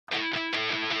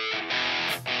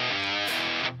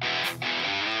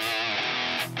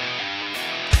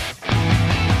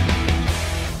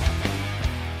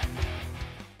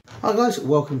Hi guys,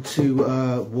 welcome to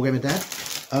Wargamer Dad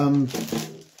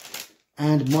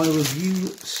and my review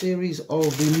series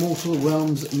of the Mortal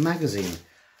Realms magazine.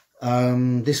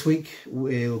 This week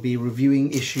we'll be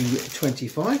reviewing issue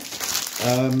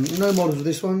 25. No models of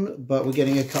this one, but we're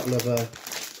getting a couple of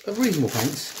reasonable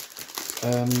paints.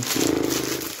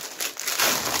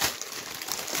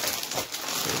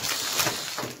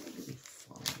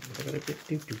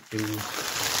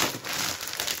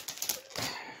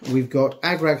 We've got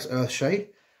Agrax Earthshade,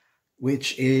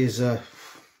 which is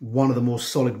one of the more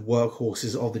solid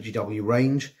workhorses of the GW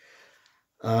range.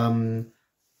 That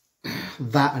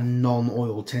and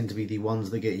non-oil tend to be the ones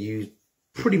that get used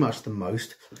pretty much the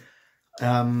most. There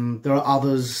are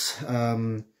others,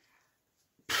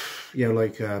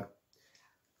 like the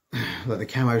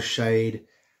Camo Shade,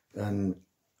 and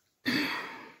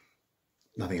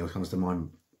nothing else comes to mind.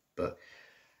 But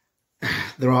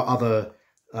there are other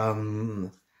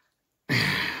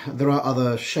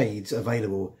shades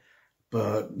available,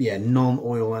 but yeah,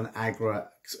 non-oil and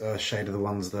Agrax Earthshade are the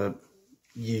ones that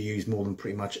you use more than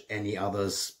pretty much any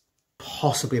others,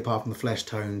 possibly apart from the flesh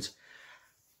tones.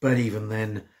 But even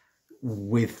then,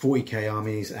 with 40k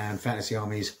armies and fantasy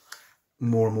armies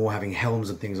more and more having helms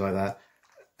and things like that,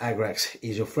 Agrax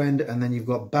is your friend. And then you've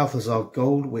got Balthazar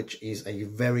Gold, which is a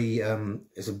very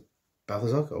is a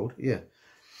Balthazar Gold, yeah,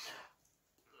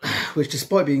 which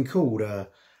despite being called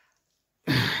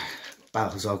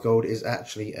Balthazar Gold is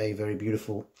actually a very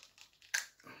beautiful,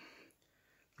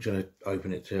 I'm going to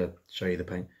open it to show you the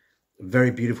paint,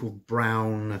 very beautiful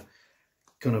brown,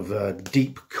 kind of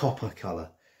deep copper colour.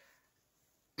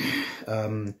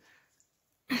 Not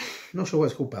sure why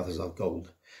it's called Balthazar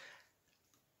Gold,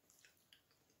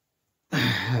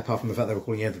 apart from the fact they were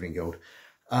calling everything gold.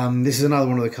 This is another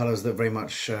one of the colours that very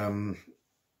much that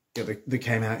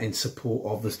came out in support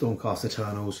of the Stormcast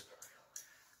Eternals,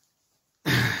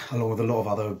 along with a lot of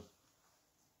other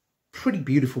pretty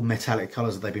beautiful metallic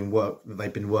colours that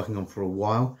they've been working on for a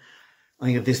while. I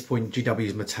think at this point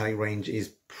GW's metallic range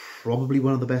is probably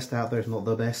one of the best out there, if not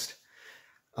the best.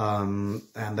 And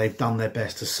they've done their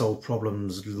best to solve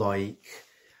problems like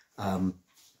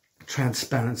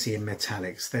transparency in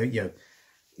metallics.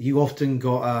 You often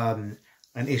got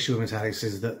an issue with metallics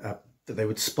is that they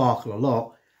would sparkle a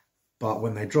lot, but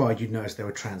when they dried, you'd notice there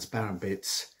were transparent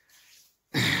bits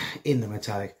in the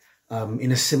metallic.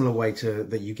 In a similar way to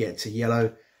that you get to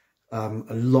yellow. A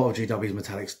lot of GW's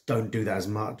metallics don't do that as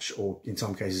much, or in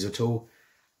some cases at all.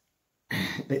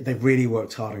 They've really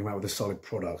worked hard on come out with a solid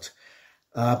product.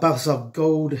 Balthazar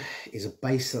Gold is a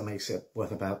base that makes it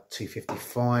worth about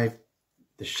 255.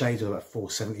 The shades are about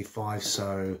 475,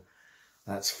 so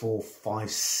that's 4,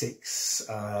 5, 6,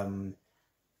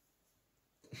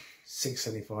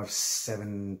 675,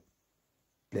 7,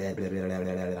 blah, blah, blah, blah,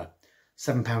 blah, blah.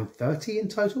 £7.30 in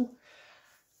total.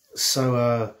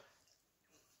 So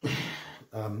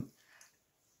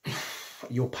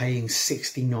you're paying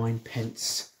 69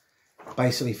 pence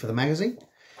basically for the magazine,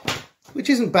 which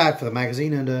isn't bad for the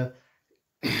magazine. And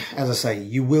as I say,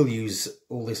 you will use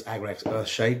all this Agrax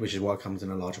Earthshade, which is why it comes in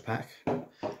a larger pack,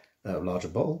 larger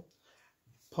pot,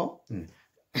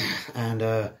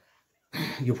 and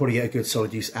you'll probably get a good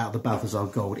solid use out of the Balthazar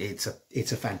Gold. It's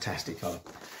a fantastic colour.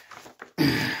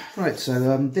 Right,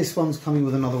 so this one's coming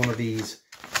with another one of these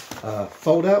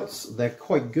fold outs. They're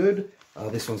quite good.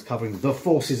 This one's covering the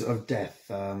Forces of Death,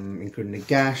 including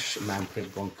Nagash, Manfred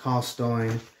von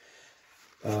Carstein,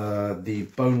 the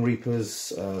Bone Reapers,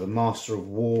 the Master of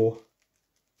War,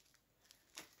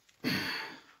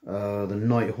 the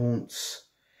Night Haunts,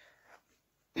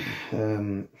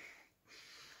 and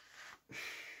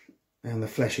the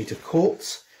Flesh Eater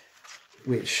Courts,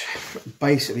 which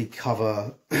basically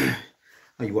cover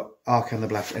you've got Arkan the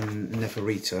Black and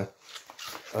Neferita,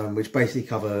 which basically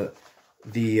cover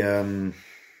the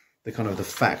kind of the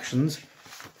factions.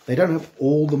 They don't have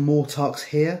all the Mortarks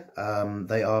here.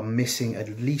 They are missing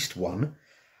at least one,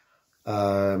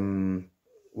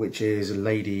 which is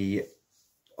Lady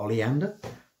Oleander,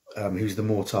 who's the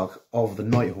Mortark of the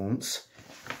Night Haunts.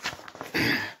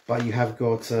 But you have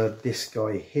got this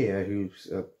guy here, who's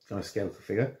a kind of skeletal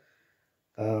figure.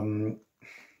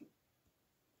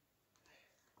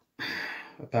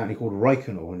 Apparently called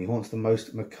Reikenor, and he haunts the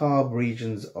most macabre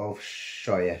regions of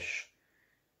Shyesh.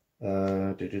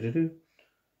 Yeah,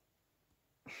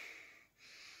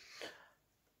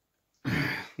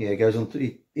 it goes on to,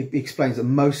 it explains that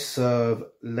most serve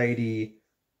Lady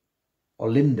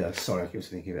Olinda, sorry, I keep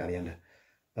thinking about Oleander,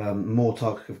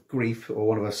 Mortark of Grief, or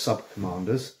one of her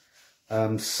sub-commanders.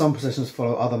 Some processions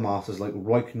follow other masters like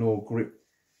Reikenor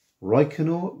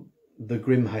the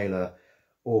Grimhaler,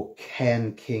 or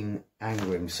Cairn King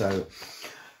Angrim. So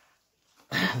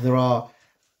there are,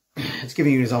 it's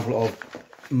giving you an example of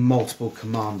multiple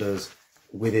commanders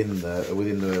within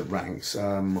the ranks.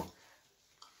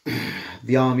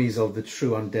 The armies of the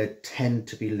true undead tend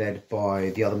to be led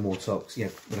by the other Mortocks. Yeah,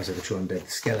 when I say the true undead,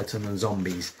 the skeleton and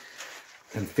zombies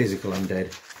and physical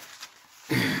undead,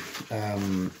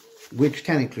 which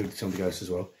can include zombie ghosts as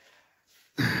well,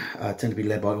 tend to be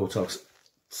led by Mortocks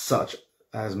such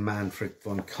as Manfred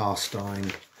von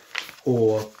Carstein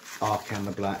or Arkan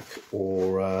the Black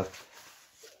or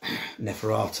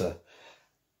Neferata.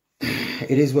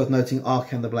 It is worth noting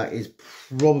Arkan the Black is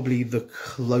probably the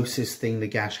closest thing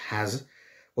Nagash has.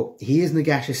 Well, he is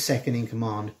Nagash's second in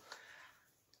command,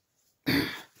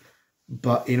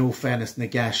 but in all fairness,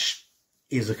 Nagash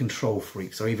is a control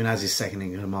freak, so even as his second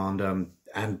in command,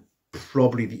 and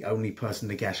probably the only person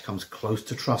Nagash comes close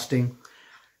to trusting,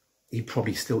 he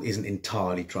probably still isn't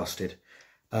entirely trusted.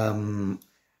 Nagash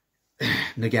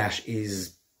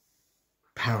is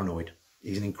paranoid.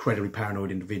 He's an incredibly paranoid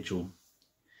individual.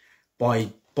 By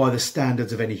the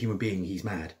standards of any human being, he's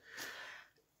mad.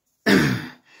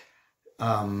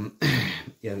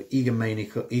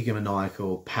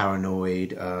 Egomaniacal,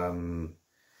 paranoid,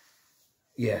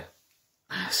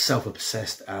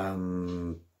 self-obsessed,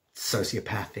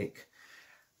 sociopathic,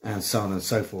 and so on and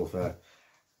so forth. But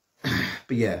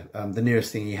yeah, the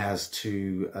nearest thing he has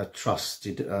to a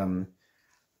trusted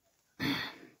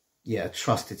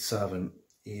servant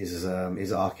is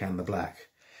Arkan the Black,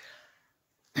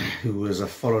 who was a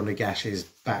follower of Nagash's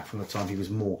back from the time he was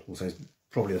mortal, so he's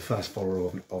probably the first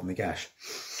follower of Nagash.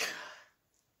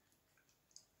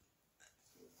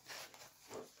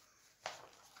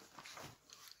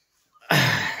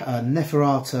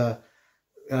 Neferata,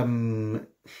 when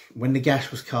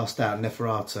Nagash was cast out,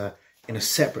 Neferata, in a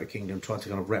separate kingdom, tried to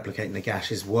kind of replicate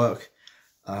Nagash's work,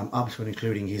 up to and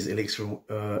including his elixir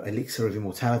of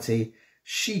immortality.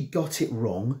 She got it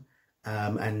wrong,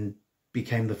 and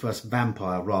became the first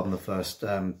vampire rather than the first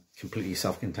completely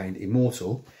self-contained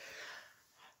immortal.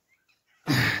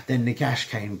 Then Nagash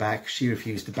came back, she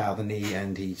refused to bow the knee,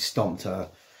 and he stomped her,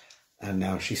 and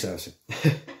now she serves him.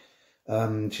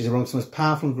 She's amongst the most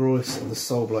powerful and glorious of the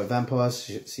soul-blight vampires.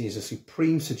 She is a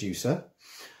supreme seducer,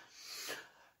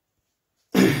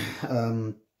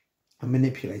 a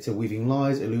manipulator, weaving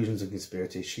lies, illusions, and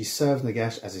conspiracies. She serves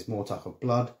Nagash as his Mortarch of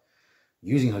blood,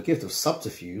 using her gift of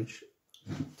subterfuge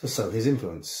to sow his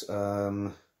influence.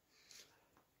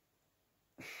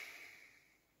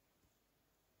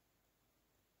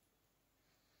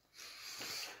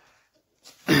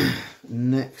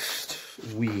 Next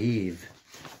we've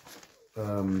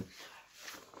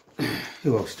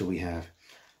who else do we have?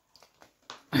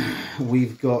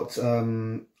 We've got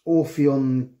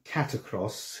Orpheon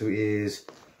Catacross, who is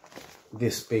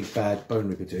this big bad Bone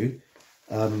Reaper dude.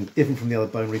 Different from the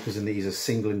other Bone Reapers in that he's a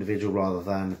single individual rather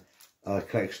than a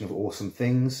collection of awesome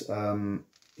things.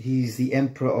 He's the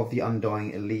Emperor of the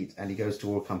Undying Elite, and he goes to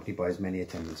war accompanied by his many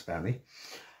attendants, apparently.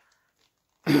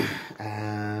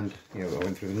 And, you know, I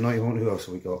went through the Night Haunt. Who else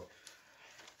have we got?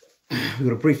 We've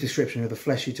got a brief description of the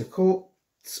Flesh Eater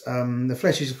Courts. The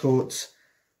Flesh Eater Courts,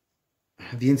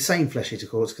 the insane Flesh Eater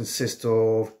Courts consist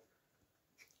of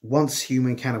once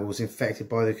human cannibals infected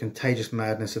by the contagious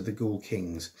madness of the Ghoul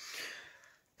Kings.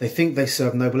 They think they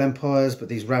serve noble empires, but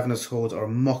these ravenous hordes are a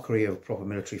mockery of a proper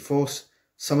military force.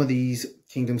 Some of these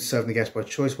kingdoms serve Nagash by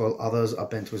choice, while others are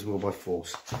bent to his will by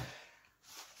force.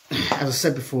 As I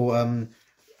said before,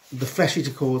 the Flesh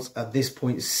Eater Courts at this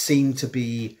point seem to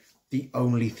be the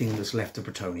only thing that's left of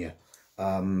Bretonnia.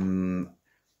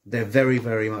 They're very,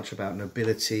 very much about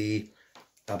nobility,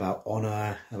 about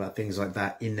honour, about things like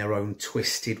that in their own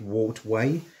twisted, warped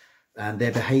way. And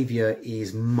their behaviour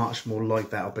is much more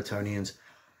like that of Bretonians,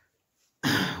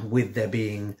 with there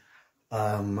being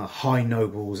high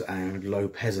nobles and low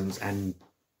peasants and,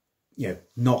 you know,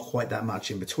 not quite that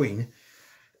much in between,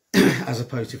 as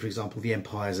opposed to, for example, the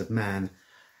empires of Man,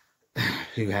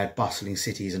 who had bustling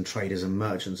cities and traders and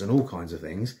merchants and all kinds of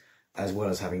things, as well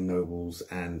as having nobles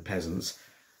and peasants.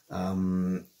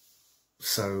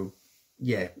 So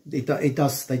yeah, it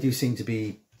does. They do seem to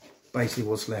be basically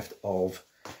what's left of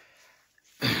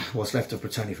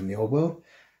Bretonnia from the old world.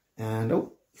 And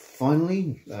oh,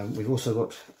 finally, we've also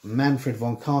got Manfred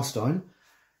von Carstein.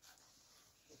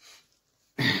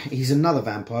 He's another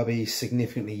vampire, but he's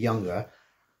significantly younger.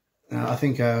 I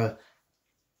think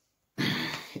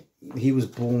he was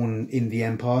born in the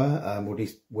Empire, or at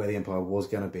least where the Empire was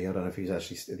going to be. I don't know if he was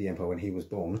actually the Empire when he was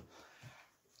born.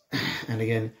 And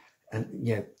again,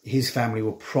 yeah, his family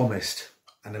were promised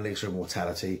an elixir of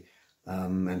mortality,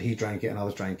 and he drank it and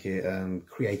others drank it,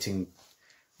 creating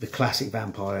the classic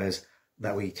vampires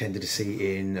that we tended to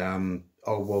see in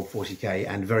old world 40k,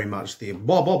 and very much the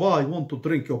 "bah, bah, bah, I want to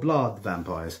drink your blood"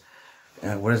 vampires.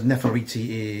 Whereas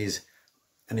Nefertiti is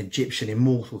an Egyptian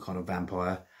immortal kind of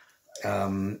vampire.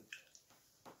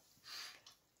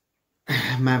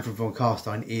 Manfred von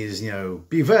Carstein is, you know,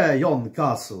 beware yon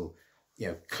castle, you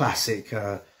know, classic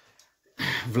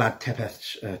Vlad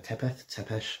Tepes,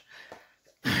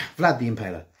 Vlad the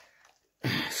Impaler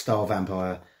style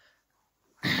vampire,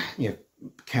 you know,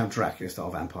 Count Dracula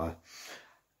style vampire.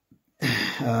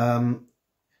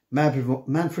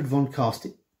 Manfred von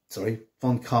Carstein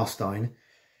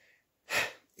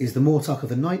is the Mortarch of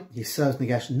the night. He serves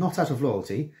Nagash not out of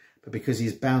loyalty, but because he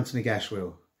is bound to Nagash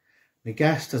will.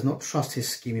 Nagash does not trust his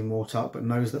scheming Mortarch, but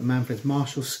knows that Manfred's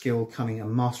martial skill, cunning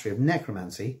and mastery of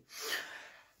necromancy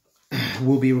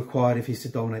will be required if he's to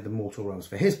dominate the mortal realms.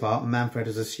 For his part, Manfred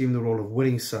has assumed the role of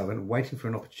willing servant, waiting for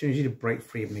an opportunity to break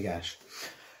free of Nagash.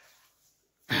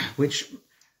 Which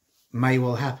may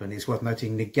well happen. It's worth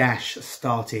noting Nagash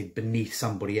started beneath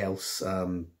somebody else.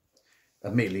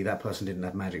 Admittedly, that person didn't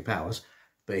have magic powers,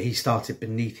 but he started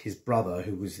beneath his brother,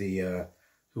 who was the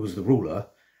ruler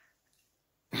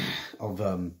of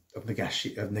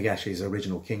Nagash's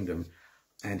original kingdom,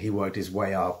 and he worked his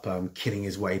way up, killing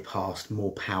his way past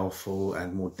more powerful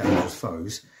and more dangerous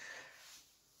foes.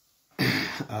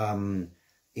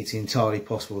 It's entirely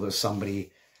possible that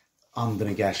somebody under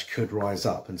Nagash could rise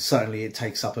up, and certainly it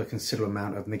takes up a considerable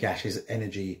amount of Nagash's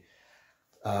energy,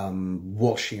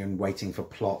 watching and waiting for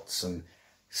plots and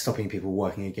stopping people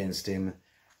working against him.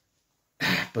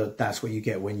 But that's what you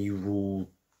get when you rule.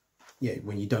 Yeah,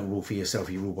 when you don't rule for yourself,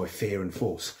 you rule by fear and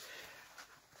force.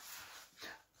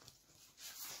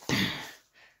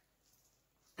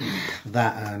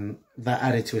 That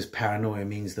added to his paranoia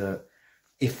means that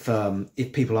if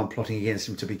people aren't plotting against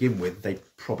him to begin with, they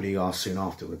probably are soon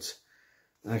afterwards.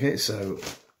 Okay, so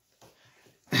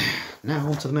now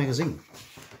on to the magazine.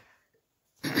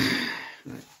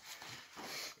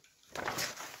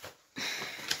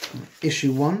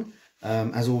 Issue 1,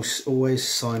 as always,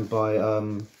 signed by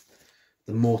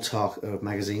the Mortarch of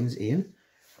magazines, Ian.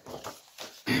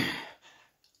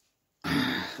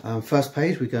 First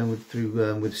page, we're going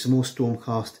through with some more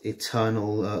Stormcast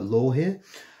Eternal lore here.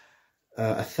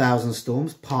 1,000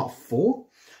 Storms, Part 4.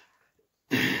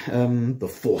 The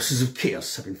forces of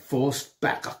chaos have been forced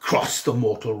back across the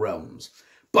mortal realms,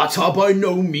 but are by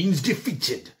no means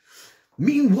defeated.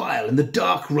 Meanwhile, in the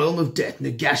dark realm of death,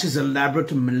 Nagash's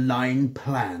elaborate and malign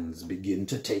plans begin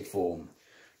to take form.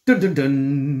 Dun dun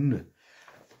dun!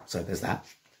 So there's that.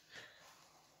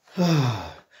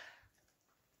 I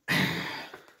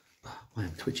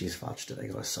am twitchy as fudge today,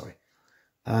 guys, sorry.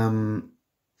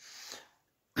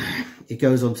 It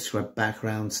goes on to describe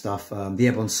background stuff. The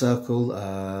Ebon Circle,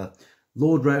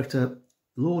 Lord Relictor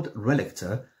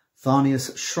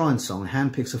Tharnius Shrine Song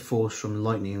handpicks a force from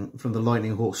the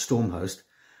Lightning Hawk storm host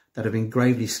that have been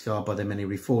gravely scarred by their many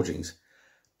reforgings.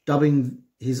 Dubbing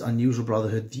his unusual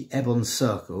brotherhood the Ebon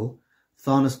Circle,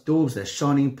 Tharnius daubs their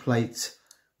shining plate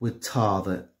with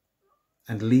tar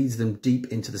and leads them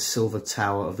deep into the silver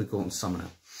tower of the Gaunt Summoner.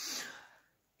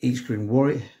 Each grim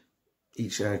warrior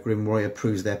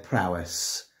proves their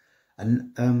prowess.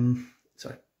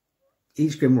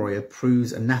 Each grim warrior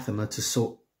proves anathema to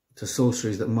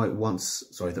sorceries that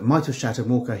might have shattered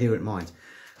more coherent minds.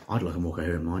 I'd like a more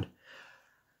coherent mind.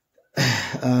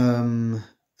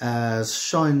 As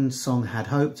Shine Song had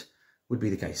hoped would be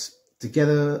the case.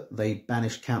 Together they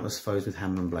banished countless foes with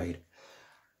hammer and blade.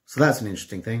 So that's an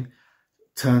interesting thing.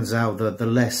 Turns out that the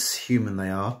less human they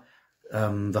are,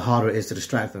 the harder it is to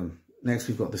distract them. Next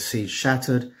we've got the Siege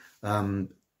Shattered.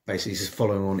 Basically this is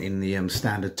following on in the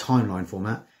standard timeline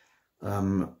format.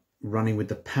 Running with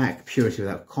the pack, purity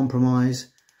without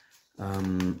compromise.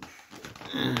 And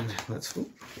that's cool.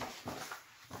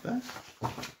 That.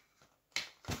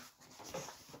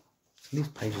 These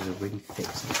pages are really thick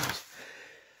sometimes.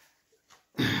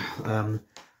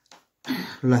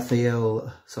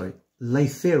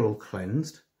 Laetheral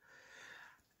Cleansed.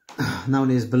 Now it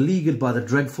is beleaguered by the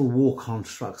dreadful war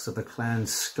constructs of the clan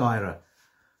Skyra.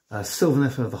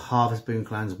 Sylvaneth of the Harvest Boon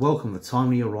clans welcome the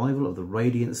timely arrival of the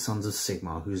radiant sons of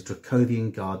Sigmar, whose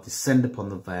Dracodian guard descend upon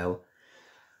the Vale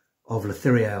of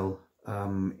Laetheral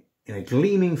in a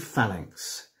gleaming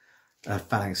phalanx.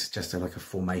 Phalanx is just like a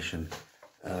formation.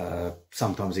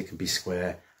 Sometimes it can be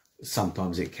square,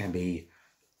 sometimes it can be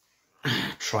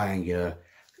triangular.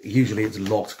 Usually it's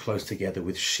locked close together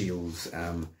with shields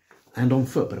and on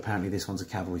foot, but apparently this one's a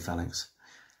cavalry phalanx.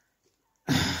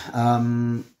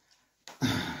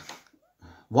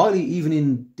 While even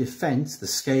in defence, the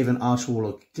Skaven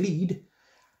Archwarlock Gleed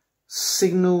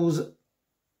signals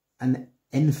an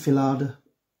enfilade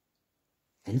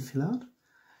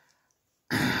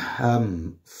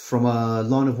From a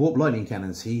line of warp lightning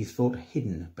cannons, he thought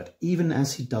hidden, but even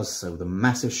as he does so, the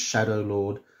massive Shadow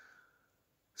Lord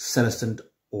Celestant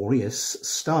Aureus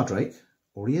Stardrake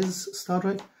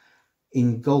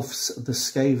engulfs the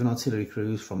Skaven artillery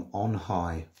crews from on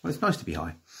high. Well, it's nice to be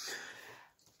high.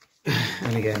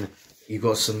 And again, you've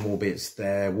got some more bits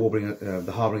there. Warbringer,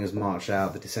 the Harbingers march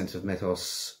out, the Descent of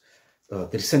Meteors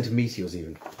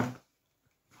even. I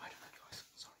don't know, guys.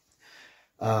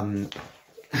 Sorry.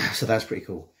 So that's pretty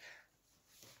cool.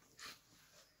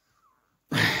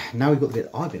 Now we've got the bit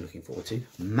I've been looking forward to.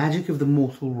 Magic of the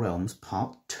Mortal Realms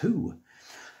Part 2.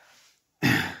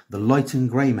 The Light and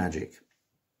Grey magic,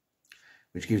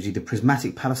 which gives you the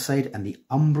Prismatic Palisade and the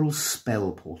Umbral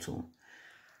Spell Portal.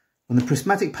 When the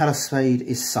Prismatic Palisade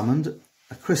is summoned,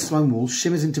 a crystalline wall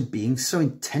shimmers into being so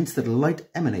intense that light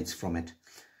emanates from it.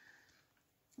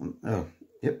 Oh,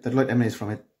 yep, that light emanates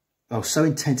from it. Oh, so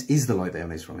intense is the light that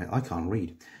emanates from it. I can't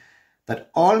read. That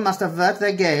all must avert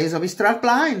their gaze or be struck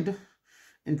blind.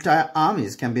 Entire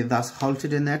armies can be thus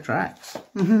halted in their tracks.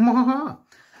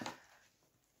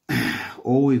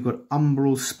 Or we've got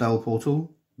Umbral Spell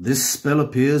Portal. This spell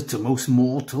appears to most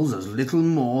mortals as little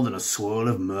more than a swirl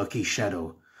of murky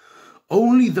shadow.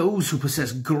 Only those who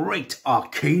possess great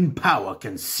arcane power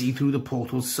can see through the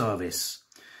portal's surface.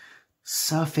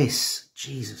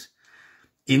 Jesus.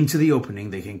 Into the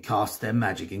opening they can cast their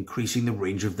magic, increasing the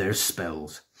range of their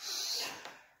spells.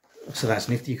 So that's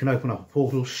nifty. You can open up a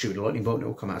portal, shoot a lightning bolt, and it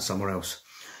will come out somewhere else.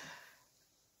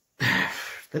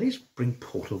 Did they just bring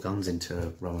portal guns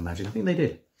into Roman magic? I think they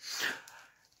did.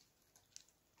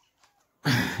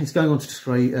 It's going on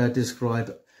to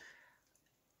describe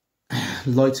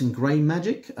light and grey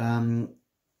magic.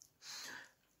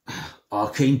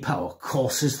 Arcane power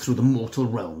courses through the mortal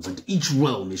realms, and each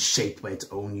realm is shaped by its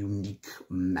own unique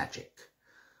magic.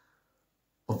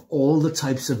 Of all the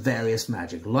types of various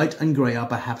magic, light and grey are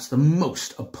perhaps the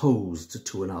most opposed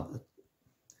to another.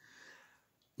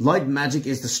 Light magic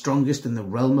is the strongest in the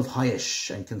realm of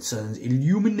Haish and concerns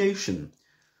illumination,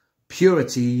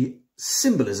 purity,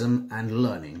 symbolism, and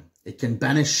learning. It can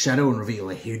banish shadow and reveal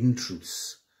hidden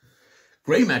truths.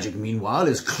 Grey magic, meanwhile,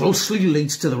 is closely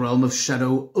linked to the realm of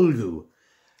Shadow Ulgu,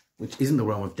 which isn't the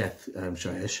realm of Death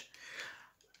Shaish.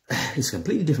 It's a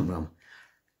completely different realm.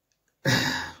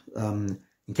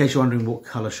 In case you're wondering what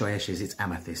colour Shaish is, it's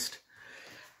amethyst.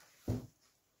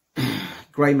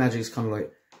 Grey magic is kind of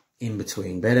like in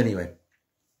between, but anyway.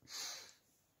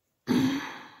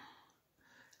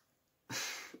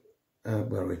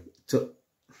 Where are we? So,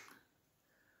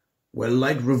 where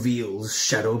light reveals,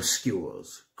 shadow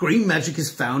obscures. Green magic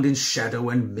is found in shadow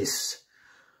and mist,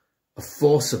 a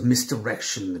force of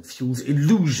misdirection that fuels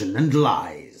illusion and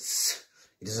lies.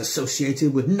 It is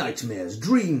associated with nightmares,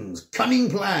 dreams, cunning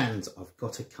plans. I've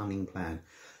got a cunning plan.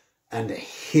 And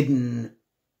hidden,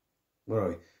 where are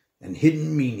we? And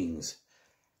hidden meanings.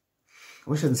 I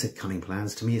wish I hadn't said cunning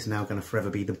plans. To me, it's now going to forever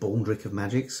be the Baldric of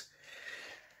magics.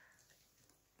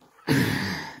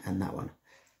 And that one.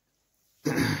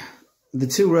 The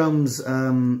two realms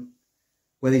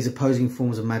where these opposing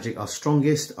forms of magic are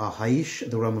strongest are Haish,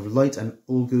 the realm of light, and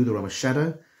Ulgu, the realm of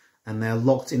shadow, and they are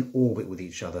locked in orbit with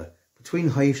each other.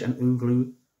 Between Haish and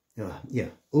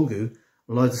Ulgu,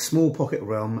 lies a small pocket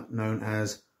realm known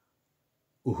as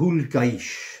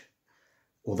Uhulgaish,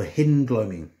 or the Hidden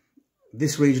Gloaming.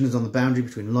 This region is on the boundary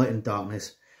between light and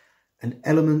darkness, and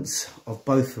elements of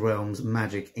both realms'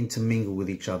 magic intermingle with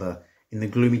each other in the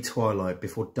gloomy twilight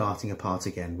before darting apart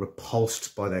again,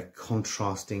 repulsed by their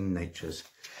contrasting natures.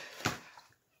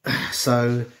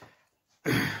 So,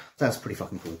 that's pretty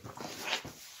fucking cool.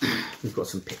 We've got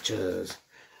some pictures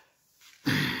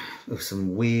of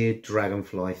some weird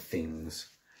dragonfly things.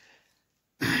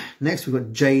 Next, we've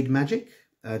got Jade Magic.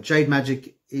 Jade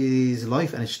Magic is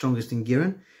life and is strongest in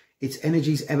Giran. Its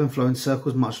energies ebb and flow in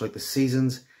circles, much like the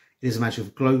seasons. It is a magic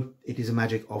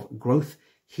of growth,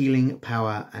 healing,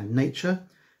 power, and nature.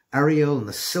 Ariel and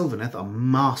the Sylvaneth are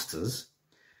masters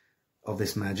of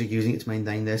this magic, using it to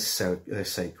maintain their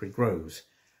sacred groves.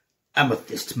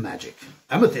 Amethyst Magic.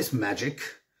 Amethyst Magic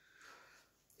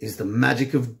is the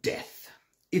magic of death.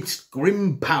 Its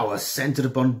grim power centered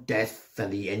upon death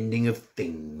and the ending of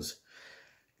things.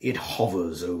 It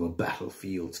hovers over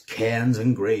battlefields, cairns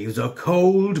and graves, a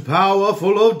cold power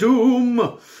full of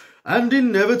doom and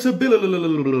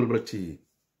inevitability.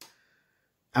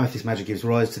 Amethyst magic gives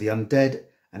rise to the undead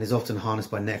and is often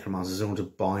harnessed by necromancers in order to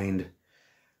bind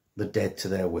the dead to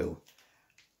their will.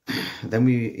 Then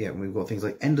we've got things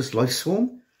like Endless Life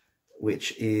Swarm,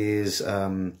 which is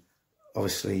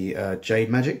obviously jade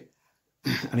magic.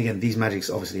 And again, these magics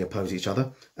obviously oppose each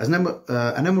other. As an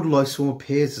emerald life swarm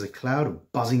appears as a cloud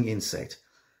of buzzing insect.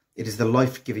 It is the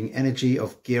life-giving energy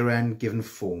of Giran given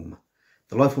form.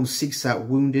 The life form seeks out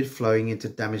wounded, flowing into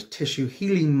damaged tissue,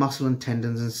 healing muscle and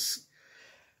tendons,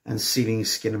 and sealing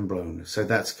skin and bone. So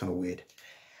that's kind of weird.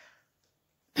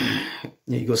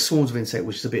 You've got swarms of insect,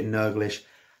 which is a bit Nurglish.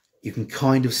 You can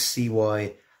kind of see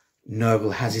why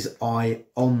Nurgle has his eye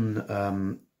on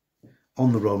the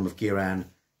realm of Giran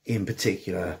in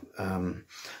particular. And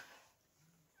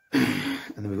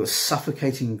then we've got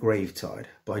suffocating Gravetide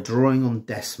by drawing on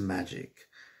death magic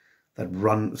that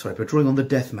by drawing on the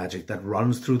death magic that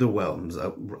runs through the realms.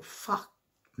 Fuck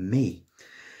me.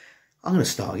 I'm going to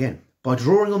start again. By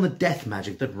drawing on the death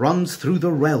magic that runs through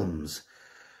the realms,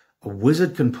 a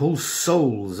wizard can pull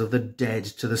souls of the dead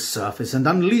to the surface and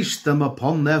unleash them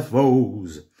upon their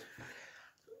foes,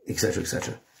 etc.,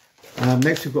 etc.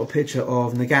 Next, we've got a picture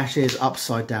of Nagash's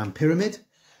upside down pyramid,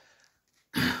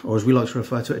 or as we like to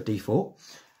refer to it, a D4.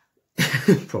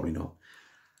 Probably not.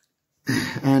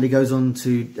 And it goes on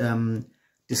to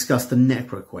discuss the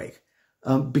Necroquake.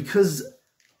 Because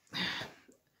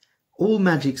all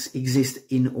magics exist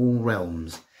in all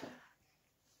realms,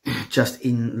 just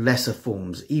in lesser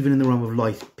forms. Even in the realm of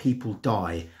life, people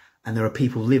die, and there are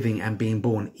people living and being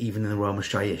born even in the realm of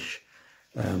Shyish.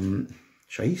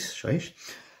 Shyish?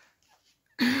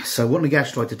 So what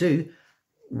Nagash tried to do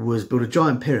was build a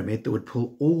giant pyramid that would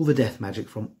pull all the death magic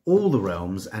from all the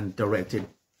realms and direct it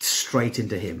straight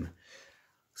into him,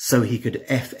 so he could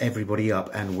F everybody up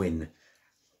and win.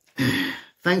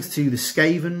 Thanks to the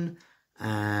Skaven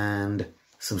and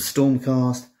some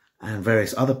Stormcast and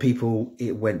various other people,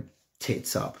 it went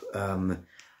tits up.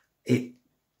 It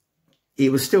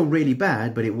was still really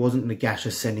bad, but it wasn't Nagash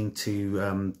ascending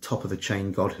to top of the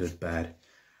chain godhood bad.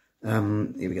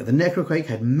 Here we go. The Necroquake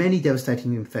had many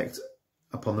devastating effects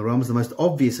upon the realms. The most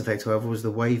obvious effect, however, was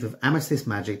the wave of amethyst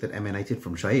magic that emanated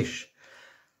from Shyish.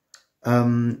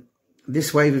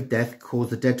 This wave of death caused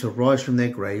the dead to rise from their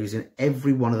graves in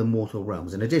every one of the mortal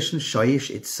realms. In addition, Shyish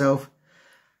itself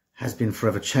has been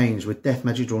forever changed, with death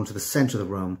magic drawn to the centre of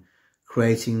the realm,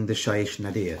 creating the Shyish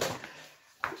Nadir.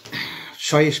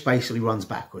 Shyish basically runs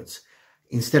backwards.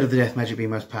 Instead of the death magic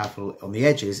being most powerful on the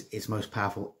edges, it's most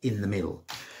powerful in the middle.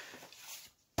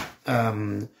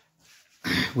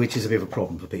 Which is a bit of a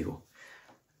problem for people.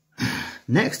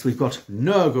 Next, we've got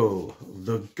Nurgle,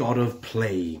 the god of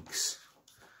plagues.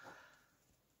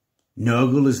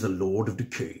 Nurgle is the lord of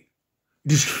decay.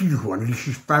 It is he who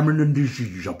unleashes famine and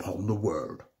disease upon the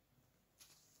world.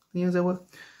 Yeah, is that what?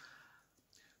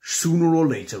 Sooner or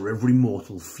later, every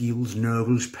mortal feels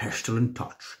Nurgle's pestilent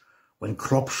touch. When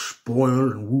crops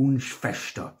spoil and wounds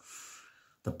fester,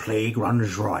 the plague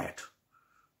runs riot.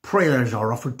 Prayers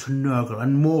are offered to Nurgle,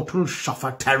 and mortals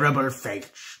suffer terrible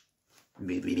fates.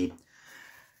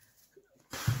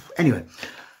 Anyway,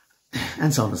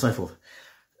 and so on and so forth.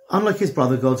 Unlike his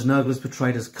brother gods, Nurgle is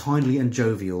portrayed as kindly and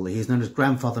jovial. He is known as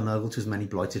Grandfather Nurgle to his many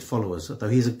blighted followers. Though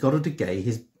he is a god of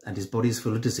decay and his body is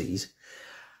full of disease,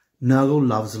 Nurgle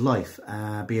loves life,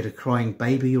 be it a crying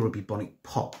baby or a bubonic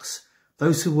pox.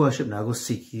 Those who worship Nurgle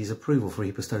seek his approval, for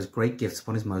he bestows great gifts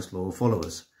upon his most loyal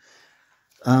followers.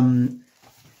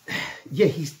 Yeah,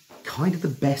 he's kind of the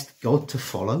best god to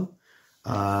follow.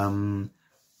 I'm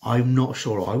not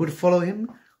sure I would follow him.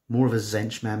 More of a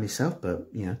Zench man myself, but,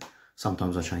 you know,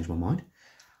 sometimes I change my mind.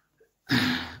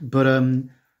 But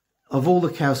of all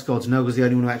the Chaos gods, Nurgle's the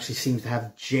only one who actually seems to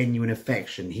have genuine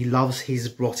affection. He loves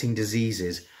his rotting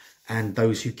diseases and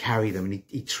those who carry them, and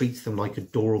he treats them like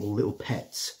adorable little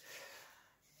pets.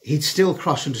 He'd still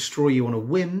crush and destroy you on a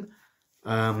whim,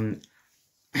 and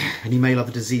he may love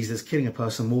a disease that's killing a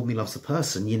person more than he loves the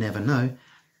person, you never know.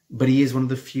 But he is one of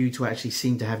the few to actually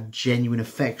seem to have genuine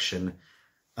affection,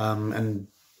 and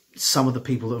some of the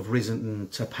people that have risen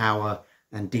to power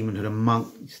and demonhood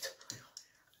amongst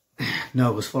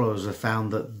Nurgle's followers have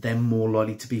found that they're more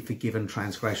likely to be forgiven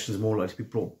transgressions, more likely to be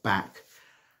brought back,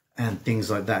 and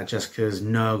things like that, just because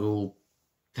Nurgle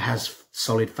has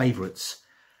solid favourites.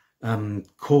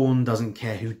 Khorne doesn't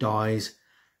care who dies,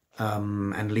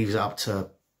 and leaves it up to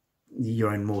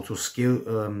your own mortal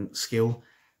skill.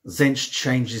 Zench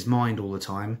changes his mind all the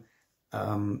time,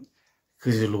 because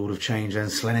he's a Lord of Change, and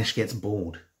Slaanesh gets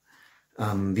bored.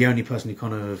 The only person who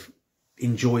kind of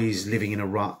enjoys living in a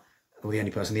rut, or the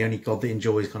only god that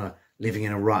enjoys kind of living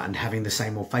in a rut and having the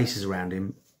same old faces around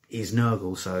him is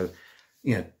Nurgle. So,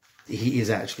 you know, he is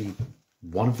actually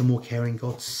one of the more caring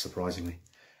gods, surprisingly.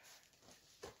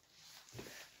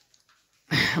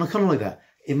 And I kind of like that.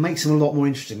 It makes him a lot more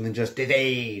interesting than just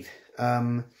Dave.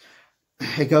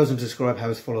 It goes on to describe how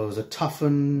his followers are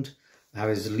toughened, How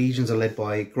his legions are led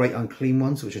by great unclean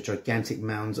ones, which are gigantic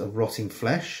mounds of rotting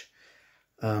flesh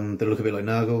that look a bit like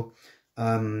Nurgle.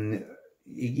 The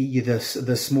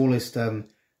smallest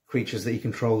creatures that he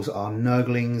controls are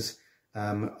Nurglings,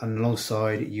 and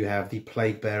alongside you have the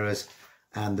Plague Bearers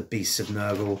and the Beasts of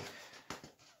Nurgle,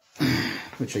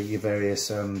 which are your various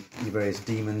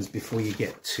demons before you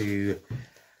get to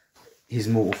his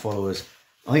mortal followers.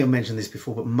 I think I mentioned this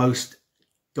before, but most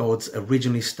gods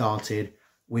originally started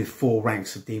with 4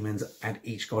 ranks of demons, and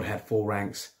each god had 4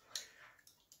 ranks.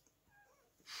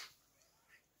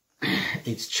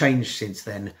 It's changed since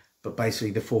then, but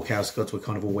basically the 4 Chaos gods were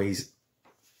kind of always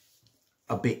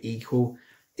a bit equal.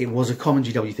 It was a common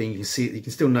GW thing. You can see it, you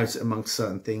can still notice it amongst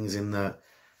certain things in the...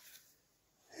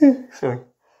 Sorry.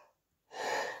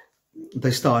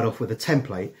 They started off with a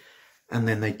template, and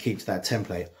then they keep to that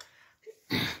template.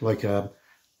 Like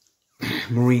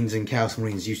Marines and Chaos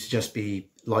Marines used to just be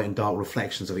light and dark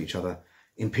reflections of each other.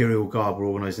 Imperial Guard were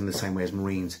organised in the same way as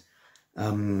Marines.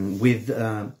 With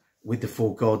the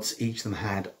 4 gods, each of them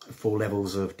had 4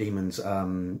 levels of demons.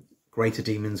 Greater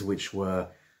demons, which were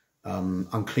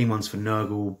unclean ones for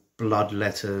Nurgle,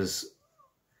 bloodletters.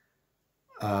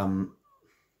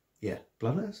 Yeah,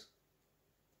 bloodletters?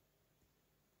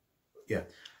 Yeah,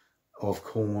 of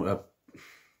Khorne.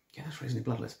 Yeah, that's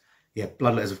reasonably bloodletters. Yeah,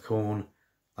 bloodletters of Khorne,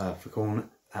 for Khorne.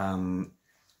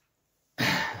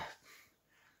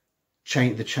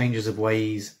 The changes of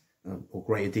ways, or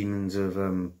greater demons of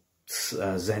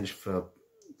Zench for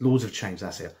Lords of Change,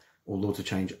 that's it, or Lords of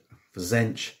Change for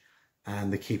Zench,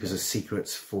 and the Keepers of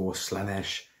Secrets for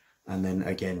Slaanesh. And then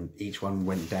again, each one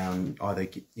went down. Either,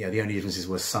 yeah, the only differences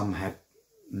were some had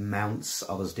mounts,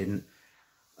 others didn't.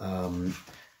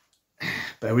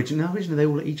 But originally they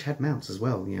all each had mounts as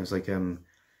well. You know, it's like you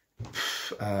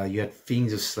had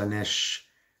Fiends of Slaanesh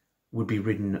would be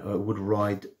ridden, would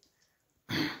ride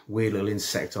weird little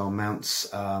insectile mounts.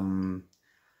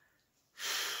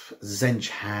 Zench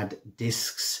had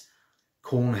discs.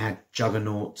 Khorne had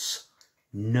juggernauts.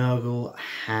 Nurgle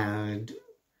had,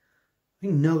 I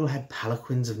think Nurgle had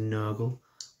palanquins of Nurgle,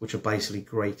 which are basically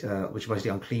which are basically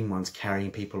unclean ones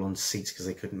carrying people on seats because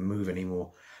they couldn't move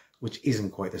anymore, which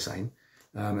isn't quite the same.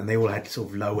 And they all had sort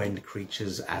of low-end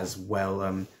creatures as well.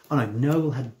 Oh no,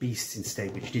 Nurgle had beasts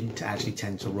instead, which didn't actually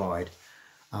tend to ride.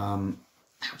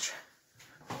 Ouch.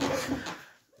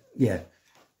 Yeah.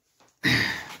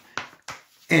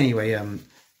 Anyway,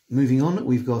 moving on,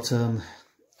 we've got,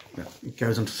 it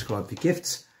goes on to describe the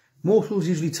gifts. Mortals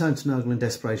usually turn to Nurgle in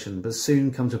desperation, but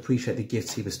soon come to appreciate the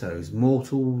gifts he bestows.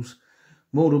 Mortal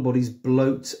bodies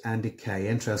bloat and decay,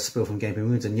 entrails spill from gaping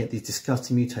wounds, and yet these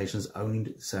disgusting mutations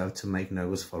only serve to make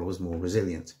Nurgle's followers more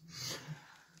resilient.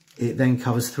 It then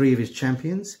covers 3 of his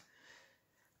champions.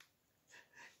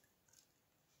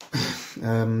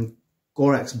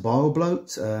 Gorax Bile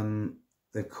Bloat.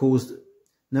 They've caused...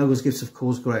 Nurgle's gifts have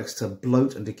caused Gorax to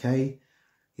bloat and decay.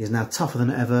 He is now tougher than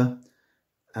ever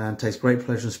and takes great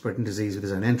pleasure in spreading disease with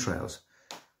his own entrails.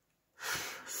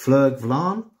 Flurg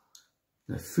Vlan.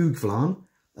 No, Fug Vlan.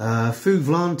 Fug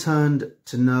Vlan turned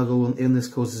to Nurgle and illness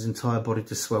caused his entire body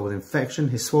to swell with infection.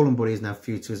 His swollen body is now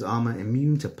fused to his armour,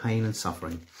 immune to pain and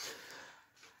suffering.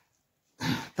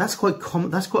 That's quite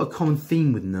common. That's quite a common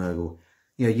theme with Nurgle.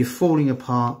 You know, you're falling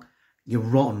apart, you're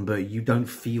rotten, but you don't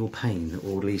feel pain,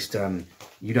 or at least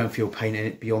you don't feel pain in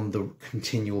it beyond the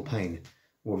continual pain.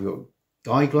 What have we got?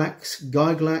 Gyglax.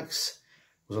 Gyglax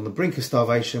was on the brink of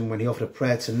starvation when he offered a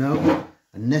prayer to Nurgle.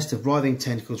 A nest of writhing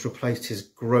tentacles replaced his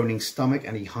groaning stomach,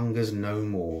 and he hungers no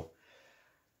more.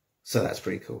 So that's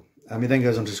pretty cool. It then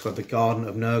goes on to describe the Garden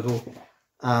of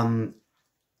Nurgle.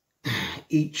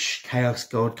 Each Chaos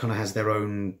God kind of has their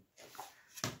own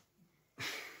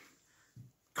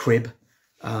crib.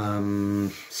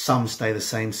 Some stay the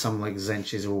same. Some, like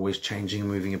Zench's, are always changing and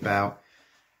moving about.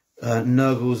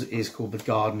 Nurgle's is called the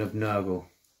Garden of Nurgle.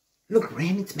 Look,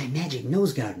 Ren, it's my magic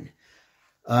nose garden.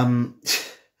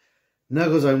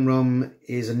 Nurgle's own realm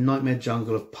is a nightmare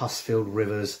jungle of pus-filled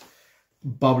rivers,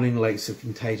 bubbling lakes of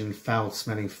contagion,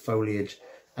 foul-smelling foliage,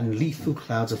 and lethal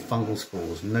clouds of fungal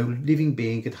spores. No living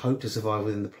being could hope to survive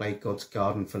within the Plague God's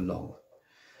garden for long.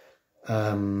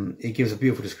 It gives a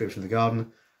beautiful description of the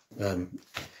garden.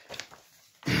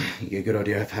 You get a good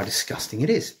idea of how disgusting it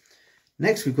is.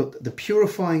 Next, we've got the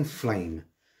Purifying Flame.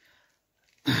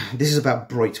 This is about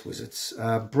Bright Wizards.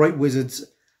 Bright Wizards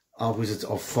are wizards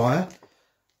of fire.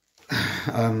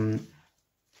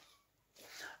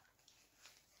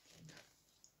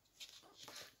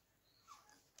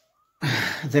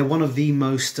 They're one of the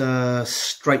most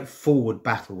straightforward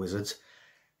battle wizards,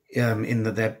 in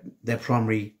that their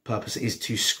primary purpose is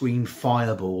to screen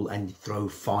fireball and throw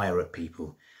fire at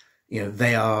people. You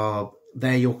know,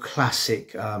 they're your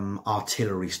classic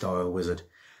artillery style wizard,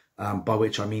 by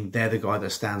which I mean they're the guy that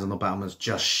stands on the battlements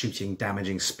just shooting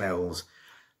damaging spells.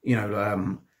 You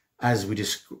know, as we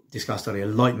discussed earlier,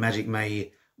 light magic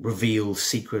may reveal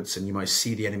secrets and you might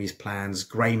see the enemy's plans.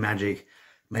 Grey magic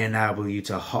may enable you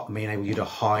to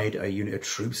hide a unit of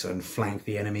troops and flank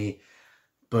the enemy.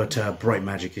 But bright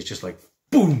magic is just like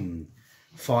boom,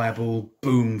 fireball,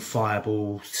 boom,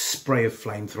 fireball, spray of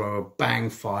flamethrower, bang,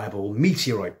 fireball,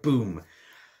 meteorite, boom.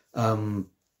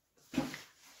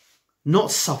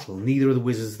 Not subtle. Neither are the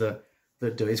wizards that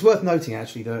do it. It's worth noting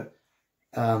actually that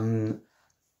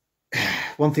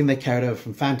one thing they carried over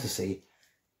from fantasy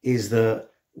is that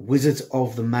wizards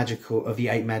of the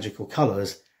 8 magical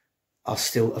colours are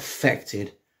still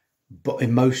affected but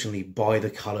emotionally by the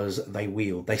colours they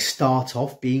wield. They start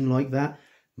off being like that.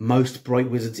 Most bright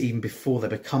wizards, even before they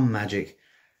become magic,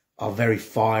 are very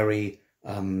fiery,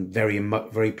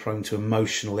 very prone to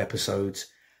emotional episodes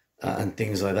and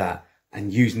things like that.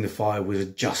 And using the fire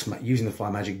magic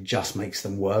just makes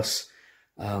them worse.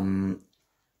 You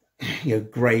know,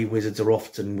 grey wizards are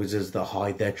often wizards that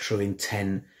hide their true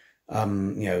intent. You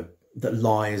know, that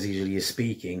lie as easily as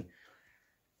speaking.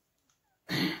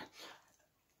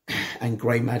 And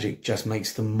grey magic just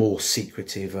makes them more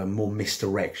secretive and more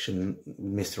misdirectional.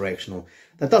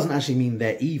 That doesn't actually mean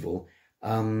they're evil.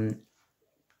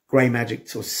 Grey magic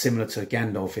sort of similar to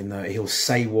Gandalf in that he'll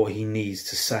say what he needs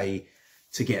to say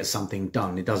to get something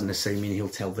done. It doesn't necessarily mean he'll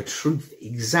tell the truth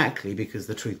exactly, because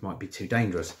the truth might be too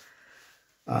dangerous.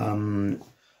 And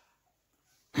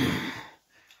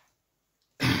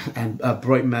a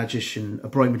bright magician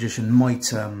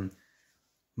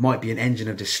might be an engine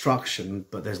of destruction,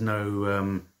 but there's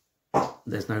no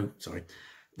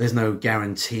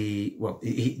guarantee. Well,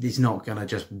 he's not going to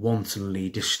just wantonly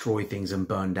destroy things and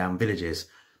burn down villages,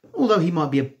 although he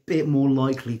might be a bit more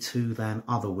likely to than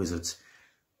other wizards,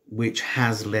 which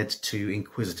has led to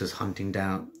Inquisitors hunting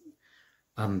down.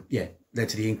 Led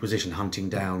to the Inquisition hunting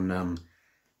down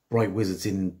bright wizards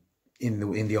in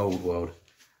the old world.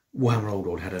 Warhammer Old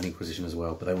World had an Inquisition as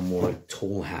well, but they were more like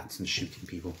tall hats and shooting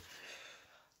people.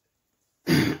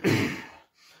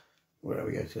 Where do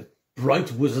we go to?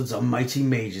 Bright wizards are mighty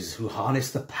mages who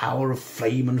harness the power of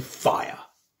flame and fire.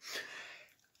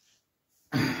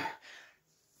 We've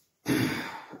got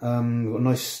a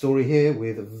nice story here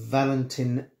with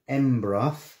Valentin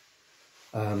Embrath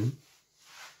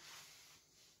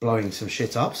blowing some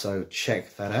shit up, so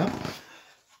check that out.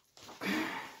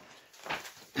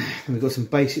 And we've got some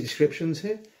basic descriptions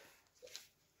here.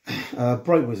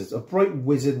 Bright wizards. A bright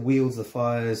wizard wields the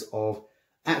fires of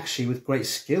Akshi with great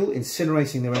skill,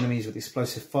 incinerating their enemies with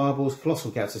explosive fireballs,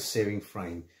 colossal gouts of searing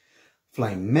flame.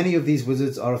 Many of these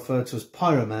wizards are referred to as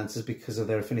pyromancers because of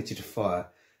their affinity to fire,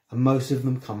 and most of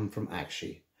them come from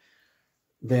Akshi.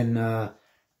 Then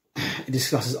it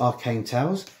discusses arcane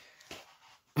towers.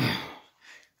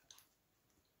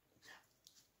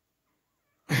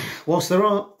 Whilst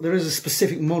there is a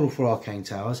specific model for arcane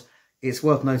towers, it's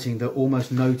worth noting that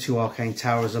almost no 2 arcane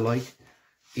towers are alike.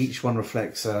 Each one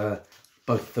reflects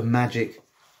both the magic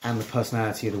and the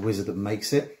personality of the wizard that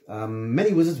makes it.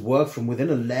 Many wizards work from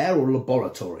within a lair or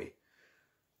laboratory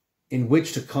in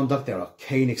which to conduct their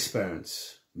arcane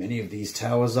experiments. Many of these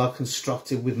towers are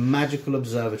constructed with magical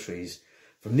observatories.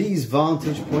 From these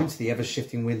vantage points, the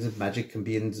ever-shifting winds of magic can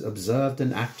be observed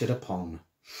and acted upon.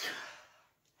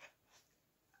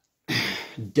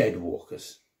 Dead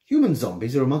walkers. Human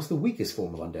zombies are amongst the weakest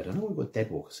form of undead. I know we've got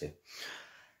dead walkers here.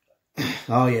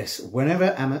 Ah yes,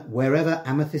 wherever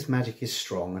amethyst magic is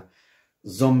strong,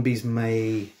 zombies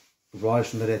may rise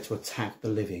from the dead to attack the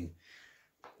living.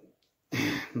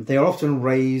 They are often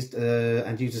raised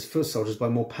and used as foot soldiers by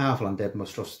more powerful undead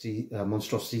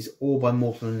monstrosities, or by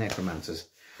mortal necromancers,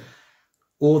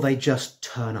 or they just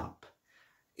turn up.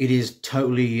 It is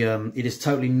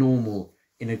totally normal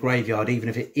in a graveyard, even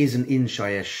if it isn't in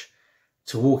Shyish,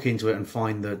 to walk into it and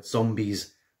find that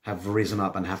zombies have risen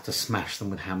up and have to smash them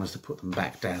with hammers to put them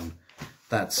back down.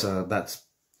 That's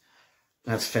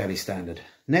fairly standard.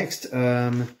 Next,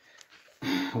 we're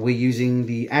using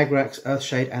the Agrax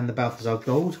Earthshade and the Balthazar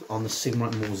Gold on the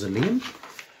Sigmarite Mausoleum.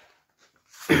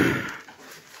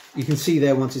 You can see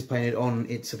there, once it's painted on,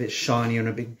 it's a bit shinier and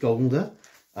a bit golder.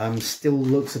 Still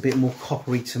looks a bit more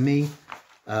coppery to me,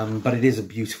 but it is a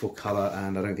beautiful colour,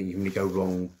 and I don't think you can really go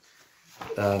wrong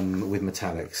with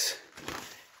metallics.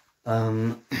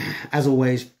 As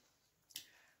always,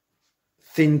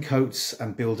 thin coats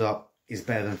and build up is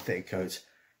better than thick coats.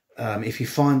 If you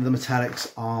find the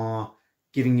metallics are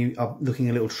looking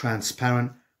a little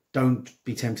transparent, don't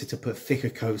be tempted to put thicker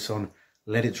coats on.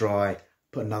 Let it dry.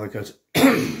 Put another coat.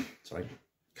 Sorry.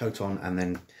 coat on, and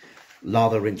then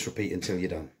lather, rinse, repeat until you're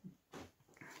done.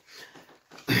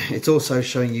 It's also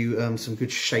showing you some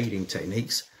good shading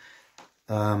techniques.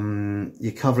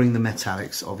 You're covering the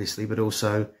metallics, obviously, but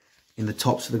also in the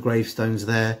tops of the gravestones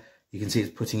there, you can see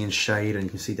it's putting in shade, and you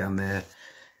can see down there,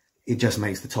 it just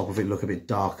makes the top of it look a bit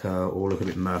darker or look a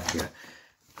bit murkier.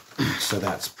 So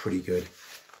that's pretty good.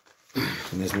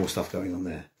 And there's more stuff going on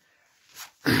there.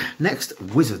 Next,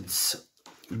 wizards.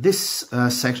 This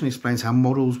section explains how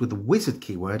models with the wizard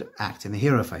keyword act in the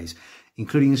hero phase,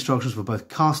 including instructions for both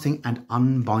casting and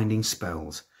unbinding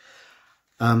spells.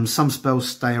 Some spells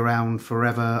stay around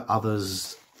forever,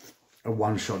 others are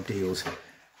one-shot deals.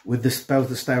 With the spells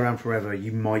that stay around forever,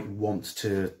 you might want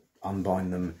to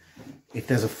unbind them. If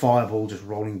there's a fireball just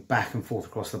rolling back and forth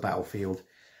across the battlefield,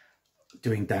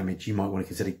 doing damage, you might want to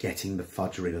consider getting the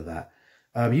fudge rid of that.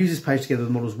 Use this page together with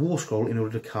the model's war scroll in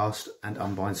order to cast and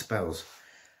unbind spells.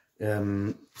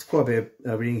 It's quite a bit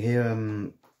of reading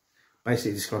here.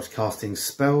 Basically, it describes casting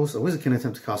spells. A wizard can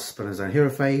attempt to cast a spell in his own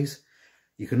hero phase.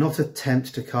 You cannot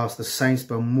attempt to cast the same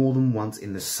spell more than once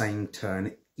in the same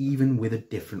turn, even with a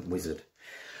different wizard.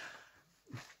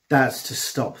 That's to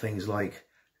stop things like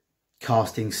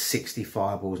casting 60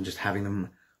 fireballs and just having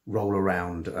them roll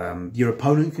around. Your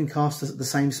opponent can cast the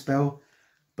same spell,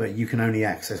 but you can only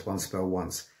access one spell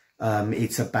once.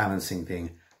 It's a balancing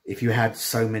thing. If you had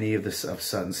so many of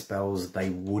certain spells, they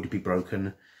would be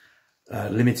broken.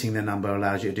 Limiting their number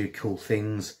allows you to do cool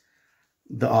things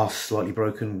that are slightly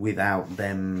broken without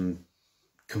them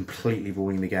completely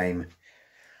ruining the game.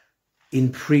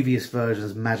 In previous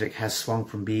versions, magic has swung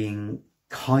from being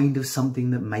kind of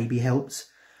something that maybe helps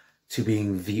to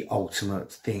being the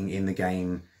ultimate thing in the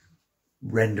game,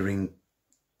 rendering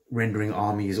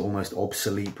armies almost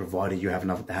obsolete, provided you have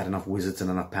had enough wizards and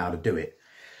enough power to do it.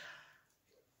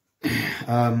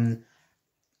 And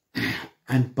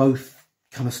both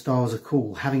kind of styles are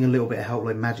cool. Having a little bit of help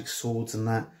like magic swords and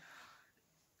that,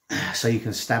 so you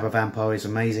can stab a vampire, is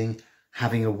amazing.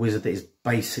 Having a wizard that is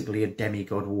basically a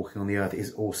demigod walking on the earth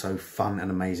is also fun and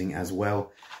amazing as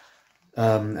well.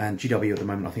 And GW at the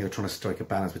moment, I think, are trying to strike a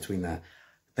balance between that.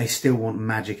 They still want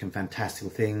magic and fantastical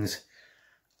things.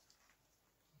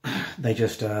 They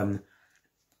just also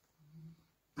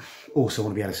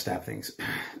want to be able to stab things.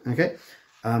 Okay.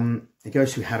 It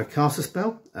goes through how to cast a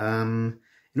spell. In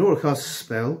order to cast a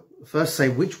spell, first say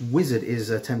which wizard is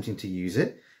attempting to use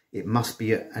it. It must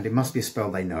be a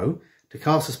spell they know. To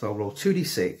cast a spell, roll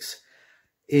 2d6.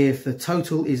 If the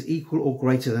total is equal or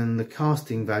greater than the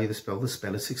casting value of the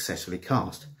spell is successfully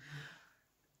cast.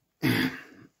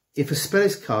 If a spell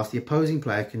is cast, the opposing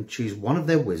player can choose one of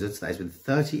their wizards that is within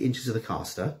 30 inches of the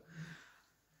caster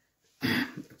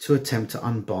to attempt to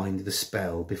unbind the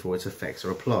spell before its effects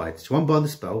are applied. To unbind the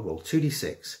spell, roll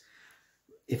 2d6.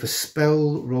 If a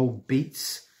spell roll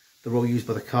beats the roll used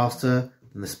by the caster,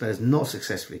 then the spell is not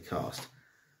successfully cast.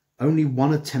 Only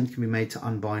one attempt can be made to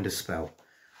unbind a spell.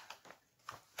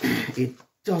 It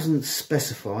doesn't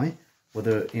specify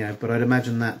whether, but I'd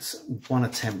imagine that's one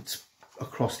attempt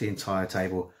across the entire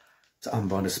table to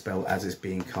unbind a spell as it's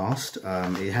being cast.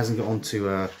 It hasn't got on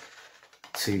to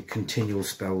continual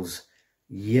spells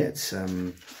yet.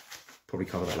 Probably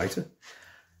cover that later.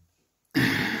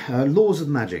 Laws of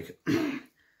magic.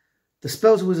 The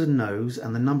spells a wizard knows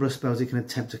and the number of spells it can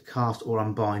attempt to cast or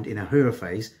unbind in a hero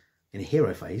phase,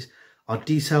 are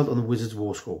detailed on the wizard's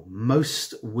war scroll.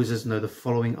 Most wizards know the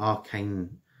following: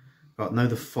 Arcane Bolt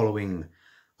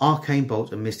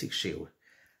and Mystic Shield.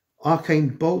 Arcane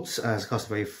Bolts has a cast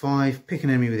value of 5. Pick an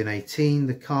enemy within 18.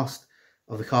 The cast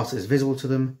of the caster is visible to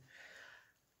them.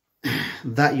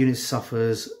 That unit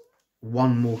suffers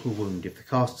 1 mortal wound. If the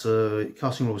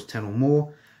casting roll is 10 or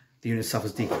more, the unit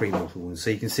suffers D3 mortal wounds. So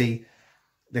you can see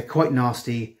they're quite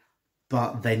nasty,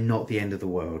 but they're not the end of the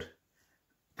world.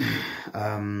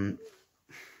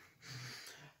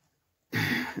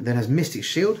 Then has Mystic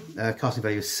Shield, casting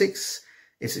value of 6.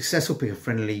 If successful, pick a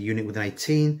friendly unit within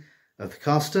 18 of the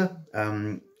caster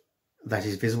that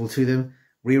is visible to them.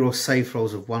 Reroll save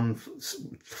rolls of 1.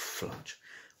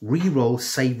 Reroll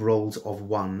save rolls of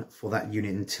 1 for that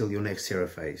unit until your next hero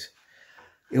phase.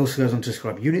 It also goes on to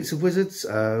describe units of wizards.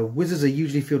 Wizards are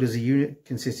usually fielded as a unit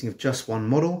consisting of just one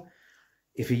model.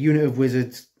 If a unit with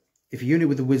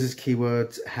the wizard's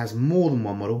keyword has more than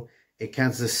one model, it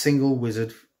counts as a single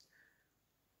wizard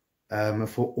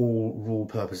for all rule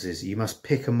purposes. You must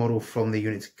pick a model from the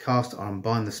unit to cast or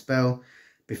unbind the spell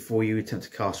before you attempt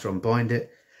to cast or unbind it.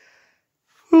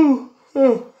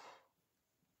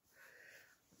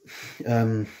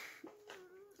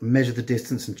 Measure the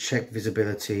distance and check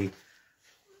visibility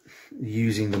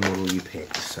using the model you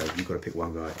picked. So you've got to pick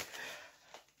one guy.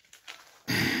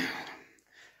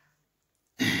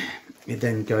 it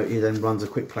then runs a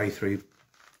quick playthrough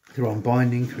through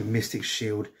Unbinding, through Mystic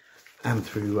Shield, and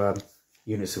through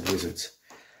units of Wizards.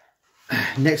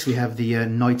 Next we have the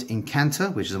Knight Incanter,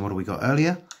 which is the model we got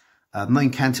earlier.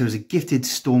 Knight Incanter is a gifted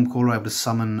Stormcaller able to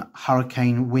summon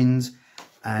hurricane winds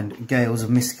and gales of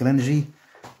mystical energy.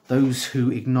 Those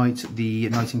who ignite the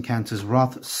Knight Incanter's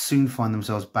wrath soon find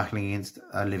themselves battling against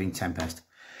a living tempest.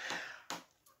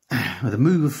 With a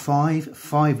move of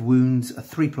 5 wounds, a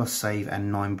 3+ save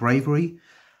and 9 bravery.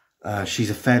 She's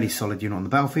a fairly solid unit on the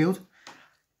battlefield.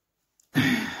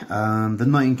 The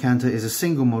Knight Incanter is a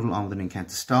single model armed with an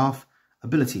Incanter Staff.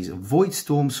 Abilities: Void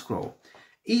Storm Scroll.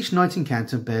 Each Knight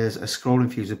Incanter bears a scroll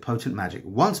infused with potent magic.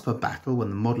 Once per battle, when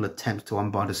the model attempts to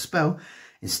unbind a spell,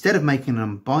 instead of making an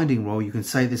unbinding roll, you can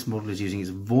say this model is using its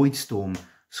Void Storm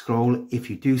Scroll. If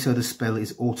you do so, the spell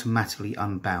is automatically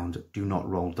unbound. Do not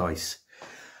roll dice.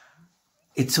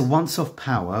 It's a once-off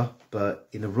power, but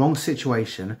in the wrong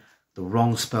situation, the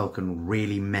wrong spell can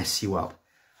really mess you up.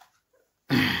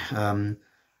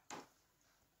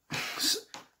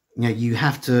 You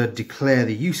have to declare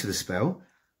the use of the spell,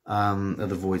 of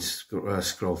the Void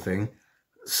Scroll thing.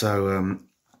 So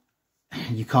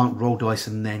you can't roll dice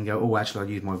and then go, oh, actually, I'll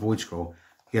use my Void Scroll.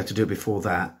 You have to do it before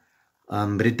that.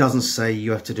 But it doesn't say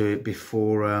you have to do it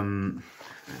before...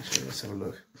 actually, let's have a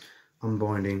look.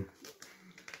 Unbinding.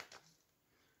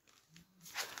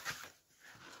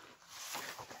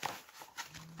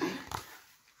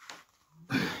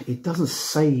 It doesn't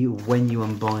say when you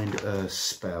unbind a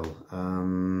spell.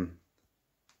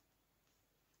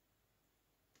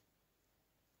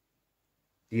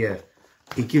 Yeah,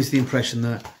 it gives the impression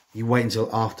that you wait until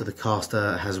after the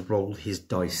caster has rolled his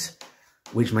dice,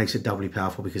 which makes it doubly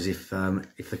powerful, because if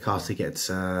the caster gets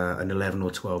an 11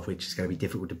 or 12, which is going to be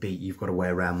difficult to beat, you've got a way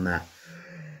around that.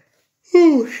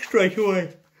 Ooh, straight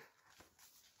away.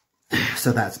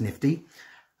 So that's nifty.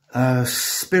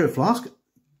 Spirit Flask.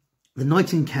 The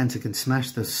Knight Incanter can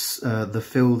smash the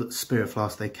filled Spirit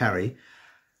Flask they carry,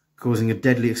 causing a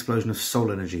deadly explosion of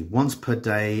soul energy. Once per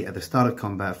day at the start of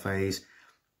combat phase,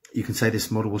 you can say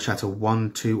this model will shatter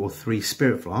 1, 2 or 3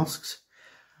 Spirit Flasks.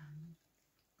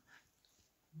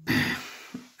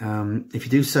 If you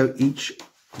do so, each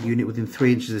unit within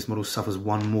 3 inches of this model suffers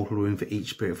 1 mortal wound for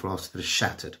each Spirit Flask that is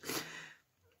shattered.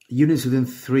 Units within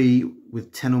 3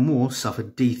 with 10 or more suffer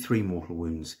D3 mortal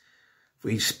wounds for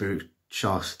each Spirit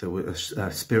Flask that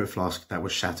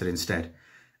was shattered instead.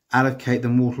 Allocate the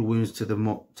mortal wounds to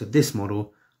this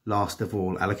model last of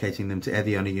all, allocating them to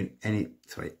any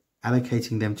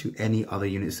other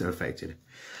units that are affected.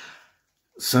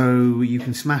 So you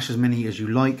can smash as many as you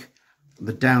like.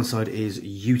 The downside is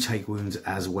you take wounds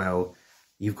as well.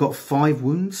 You've got 5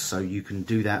 wounds, so you can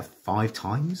do that 5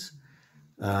 times.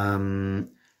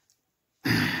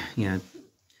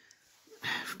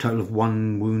 Total of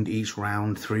 1 wound each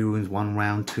round, 3 wounds 1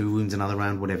 round, 2 wounds another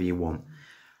round, whatever you want.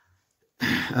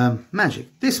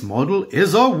 Magic. This model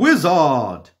is a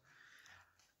wizard.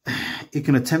 It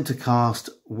can attempt to cast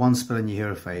 1 spell in your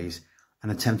hero phase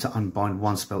and attempt to unbind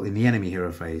 1 spell in the enemy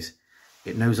hero phase.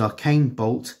 It knows Arcane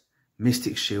Bolt,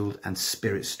 Mystic Shield and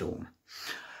Spirit Storm.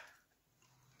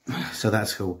 So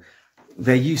that's cool.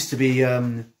 There used to be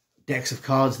decks of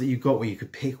cards that you got where you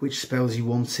could pick which spells you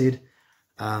wanted,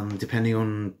 depending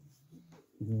on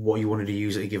what you wanted to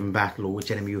use at a given battle or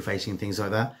which enemy you were facing and things like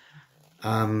that.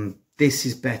 This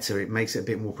is better. It makes it a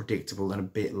bit more predictable and a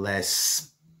bit less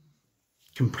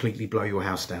completely blow your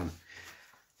house down,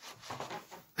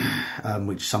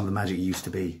 which some of the Magic used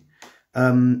to be.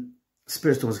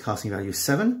 Spirit Storm has a casting value of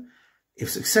 7. If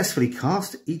successfully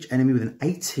cast, each enemy within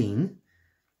 18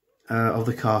 of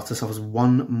the caster suffers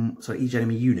each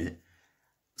enemy unit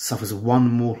suffers 1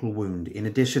 mortal wound. In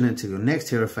addition, until your next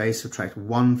hero phase, subtract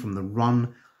 1 from the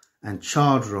run and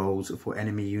charge rolls for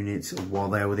enemy units while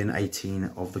they are within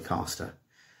 18 of the caster.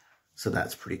 So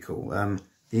that's pretty cool.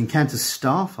 The Incanter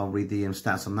Staff, I'll read the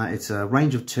stats on that. It's a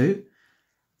range of 2,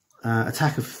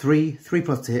 attack of 3,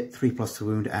 3+ to hit, 3+ to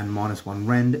wound, and -1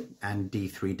 rend, and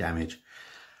D3 damage.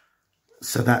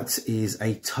 So that is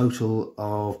a total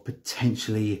of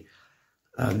potentially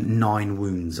 9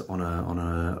 wounds on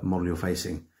a model you're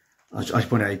facing. I should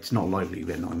point out it's not likely you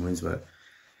get 9 wounds, but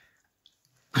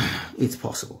it's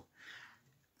possible.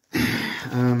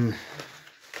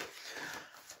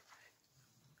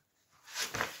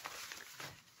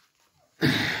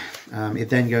 It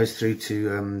then goes through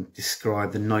to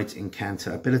describe the Knight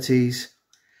Incanter abilities.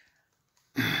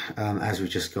 As we've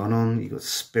just gone on, you've got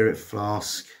Spirit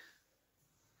Flask.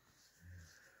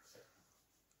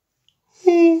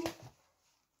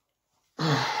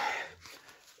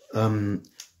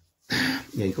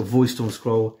 Yeah, you've got Void Storm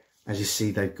Scroll. As you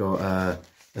see, they've got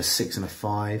a 6 and a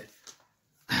 5.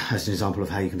 as an example of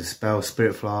how you can dispel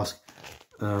Spirit Flask.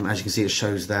 As you can see, it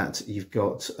shows that you've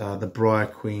got the Briar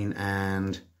Queen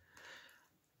and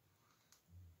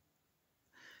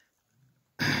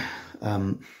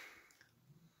oh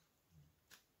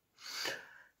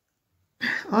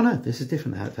no, this is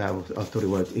different how I thought it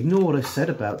worked. Ignore what I said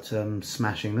about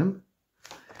smashing them.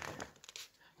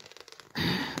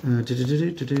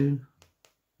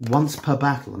 Once per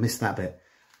battle, I missed that bit.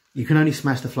 You can only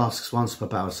smash the flasks once per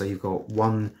battle, so you've got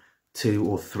 1, 2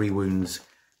 or 3 wounds.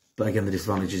 But again, the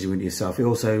disadvantage is you wound yourself. It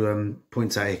also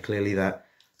points out here clearly that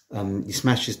he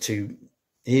smashes 2.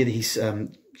 Here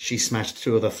she smashed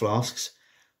 2 other flasks.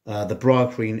 The Briar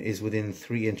Queen is within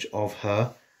 3 inches of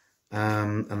her.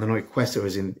 And the Night Quester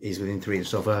is within 3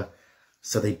 inches of her.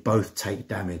 So they both take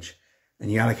damage.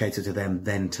 And you allocate it to them,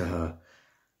 then to her.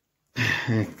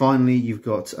 And finally, you've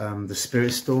got the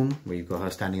Spirit Storm, where you've got her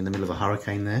standing in the middle of a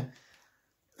hurricane there.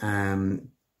 And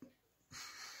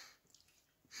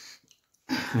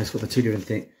it's got the two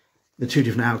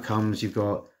different outcomes. You've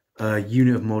got a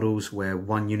unit of models where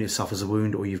one unit suffers a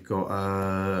wound, or you've got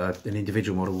an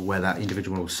individual model where that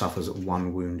individual model suffers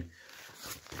 1 wound.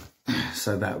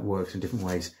 So that works in different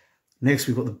ways. Next,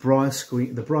 we've got the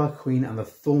Briar Queen and the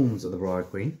Thorns of the Briar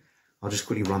Queen. I'll just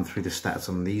quickly run through the stats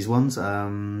on these ones.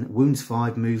 Wounds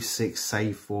 5, moves 6,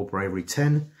 save 4, bravery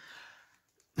 10.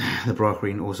 The Briar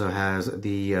Queen also has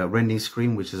the Rending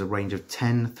Scream, which is a range of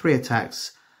 10, 3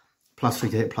 attacks,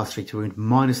 +3 to hit, +3 to wound,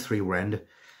 -3 rend,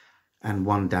 and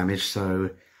 1 damage.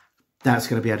 So that's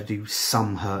going to be able to do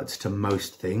some hurt to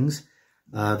most things.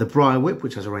 The Briar Whip,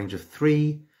 which has a range of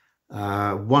 3,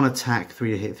 1 attack,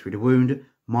 3 to hit, 3 to wound,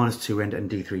 -2 rend, and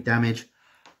D3 damage.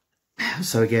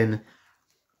 So again,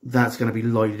 that's going to be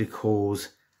likely to cause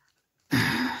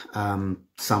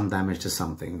some damage to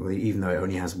something, even though it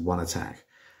only has 1 attack.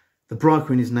 The Briar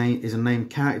Queen is a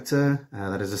named character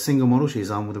that is a single model. She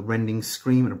is armed with a Rending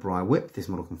Scream and a Briar Whip. This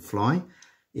model can fly.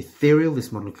 Ethereal,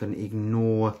 this model can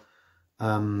ignore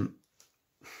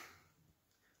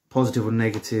positive or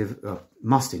negative,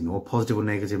 must ignore positive or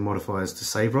negative modifiers to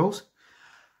save rolls.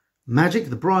 Magic,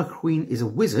 the Briar Queen is a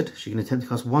wizard. She can attempt to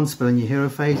cast 1 spell in your hero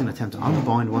phase and attempt to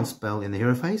unbind 1 spell in the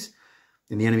hero phase,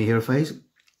 in the enemy hero phase.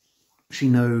 She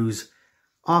knows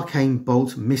Arcane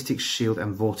Bolt, Mystic Shield,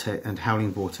 and Vortex and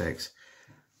Howling Vortex.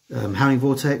 Howling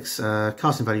Vortex,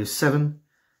 casting value is 7.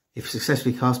 If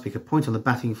successfully cast, pick a point on the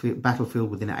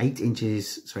battlefield within 18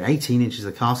 inches of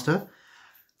the caster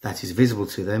that is visible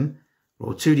to them.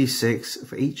 Roll 2d6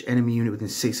 for each enemy unit within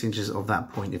 6 inches of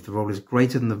that point. If the roll is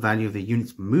greater than the value of the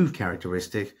unit's move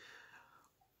characteristic,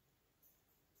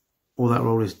 or that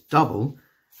roll is double,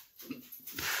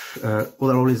 a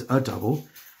double.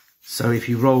 So if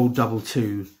you roll double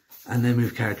 2 and their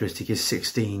move characteristic is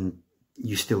 16,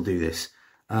 you still do this.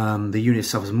 The unit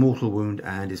suffers a mortal wound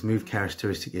and its move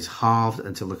characteristic is halved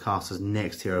until the caster's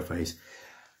next hero phase.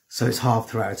 So it's halved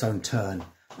throughout its own turn,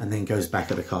 and then goes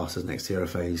back at the caster's next hero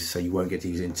phase, so you won't get to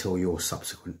use it until your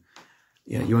subsequent.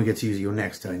 Yeah, you won't get to use it your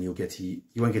next turn. You won't get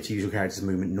to use your character's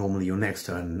movement normally your next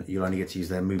turn. You'll only get to use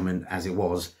their movement as it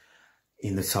was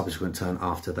in the subsequent turn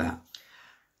after that.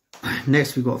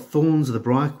 Next, we've got Thorns of the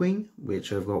Briar Queen, which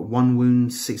have got 1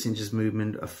 wound, 6 inches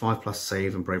movement, a 5+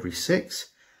 save, and bravery 6.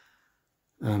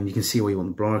 You can see where you want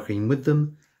the Briar Queen with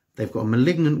them. They've got a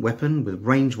Malignant Weapon with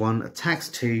range 1, attacks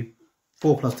 2.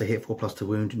 4+ to hit, 4+ to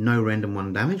wound, no rend and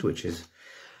 1 damage, which is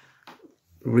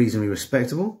reasonably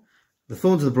respectable. The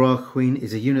Thorns of the Briar Queen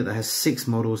is a unit that has 6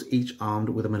 models, each armed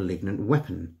with a malignant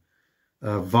weapon.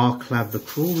 Varclav the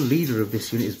Cruel, leader of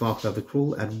this unit is Varclav the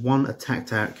Cruel. Add 1 attack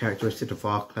characteristic to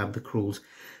Varclav the Cruel's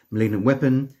malignant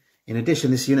weapon. In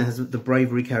addition, this unit has the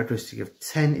bravery characteristic of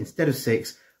 10 instead of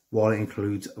 6, while it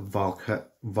includes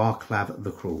Varclav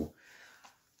the Cruel.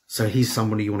 So he's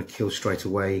somebody you want to kill straight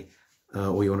away.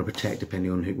 Or you want to protect,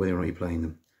 depending on whether or not you're playing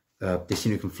them. This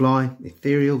unit can fly.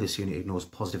 Ethereal, this unit ignores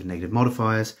positive and negative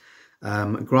modifiers.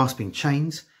 Grasping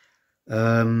Chains.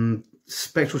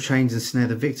 Spectral Chains ensnare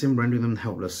the victim, rendering them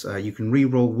helpless. You can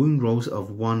re-roll wound rolls of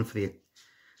 1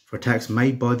 for attacks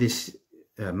made by this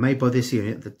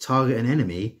unit that target an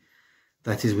enemy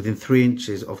that is within 3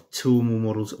 inches of 2 or more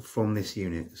models from this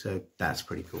unit. So that's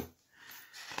pretty cool.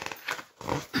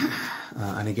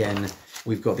 And again,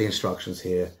 we've got the instructions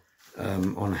here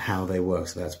on how they work,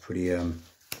 so that's pretty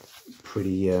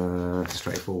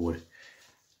straightforward.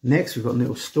 Next, we've got a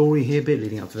little story here bit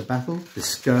leading up to the battle. The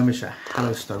skirmish at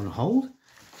Hallowstone Hold,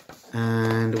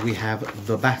 and we have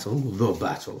the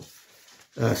battle.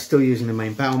 Still using the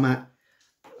main battle mat.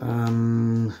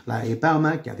 Lay out your battle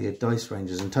mat, gather your dice,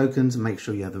 rangers, and tokens. Make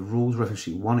sure you have the rules reference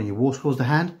sheet 1 and your war scrolls to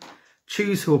hand.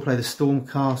 Choose who will play the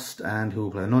Stormcast and who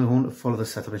will play the Nighthaunt. Follow the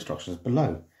setup instructions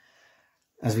below.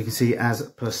 As we can see, as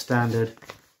per standard,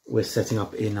 we're setting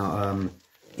up in our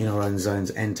own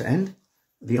zones end to end.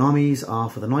 The armies are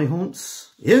for the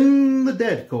Nighthhaunts. In the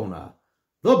dead corner,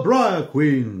 the Briar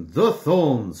Queen, the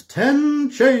Thorns, 10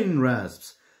 Chain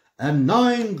Rasps, and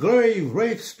 9 Grave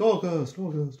Wraith Stalker.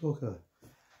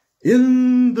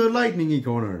 In the lightningy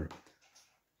corner,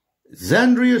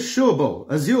 Xandria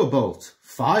Azure Bolt,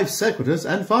 5 Sequitors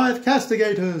and 5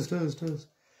 Castigators.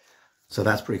 So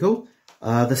that's pretty cool.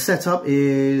 The setup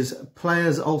is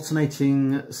players alternate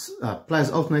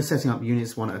setting up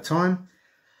units one at a time.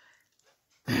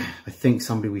 I think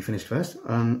we finished first.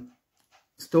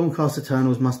 Stormcast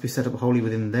Eternals must be set up wholly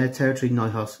within their territory.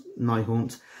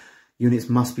 Nighthaunt units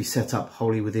must be set up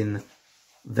wholly within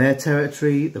their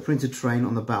territory. The printed terrain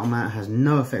on the battle mat has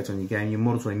no effect on your game. Your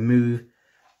models may move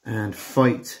and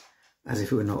fight as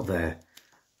if it were not there.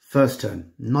 First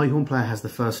turn. Nighthaunt player has the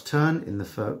first turn in the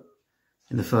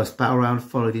first battle round.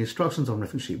 Follow the instructions on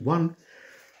reference sheet 1.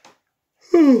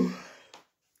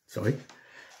 Sorry.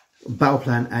 Battle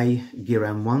plan A, gear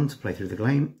round 1 to play through the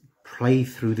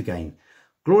game.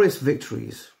 Glorious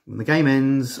victories. When the game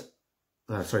ends,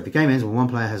 when one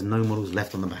player has no models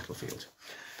left on the battlefield.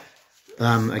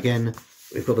 Again,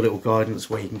 we've got the little guidance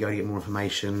where you can go to get more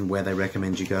information, where they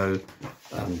recommend you go.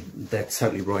 They're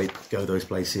totally right, go those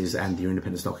places, and your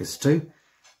independent stockists too.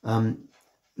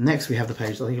 Next, we have the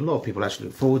page that I think a lot of people actually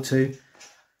look forward to.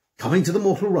 Coming to the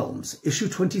Mortal Realms, issue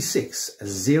 26,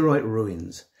 Azerite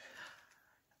Ruins.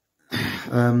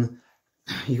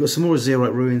 You've got some more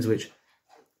Azerite Ruins, which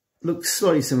look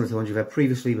slightly similar to the ones you've had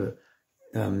previously, but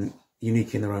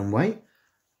unique in their own way.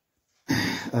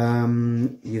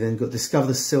 You then got Discover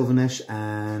the Sylvanesh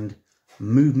and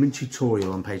Movement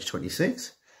Tutorial on page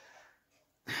 26.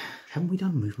 Haven't we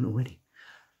done movement already?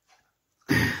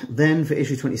 Then for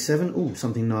issue 27,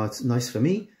 something nice for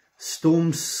me.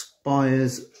 Storm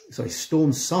Sires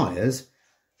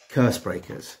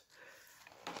Cursebreakers.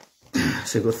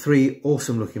 So we've got 3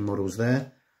 awesome looking models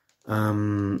there.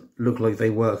 Look like they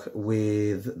work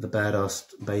with the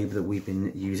badass babe that we've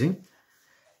been using.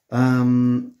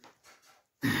 Battle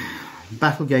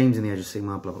games in the Age of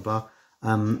Sigmar, blah blah blah.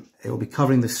 It will be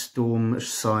covering the Storm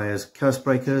Sires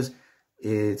Cursebreakers.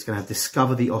 It's going to have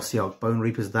Discover the Ossiarch Bone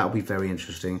Reapers. That will be very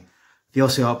interesting. The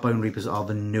Ossiarch Bone Reapers are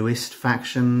the newest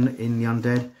faction in the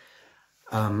Undead,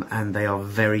 and they are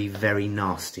very, very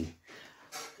nasty.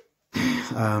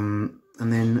 And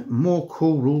then more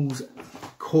core rules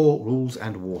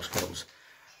and war scrolls.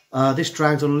 This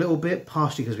dragged on a little bit,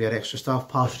 partially because we had extra stuff,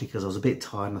 partially because I was a bit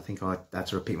tired and I think I had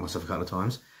to repeat myself a couple of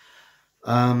times.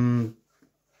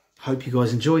 Hope you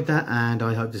guys enjoyed that, and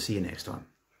I hope to see you next time.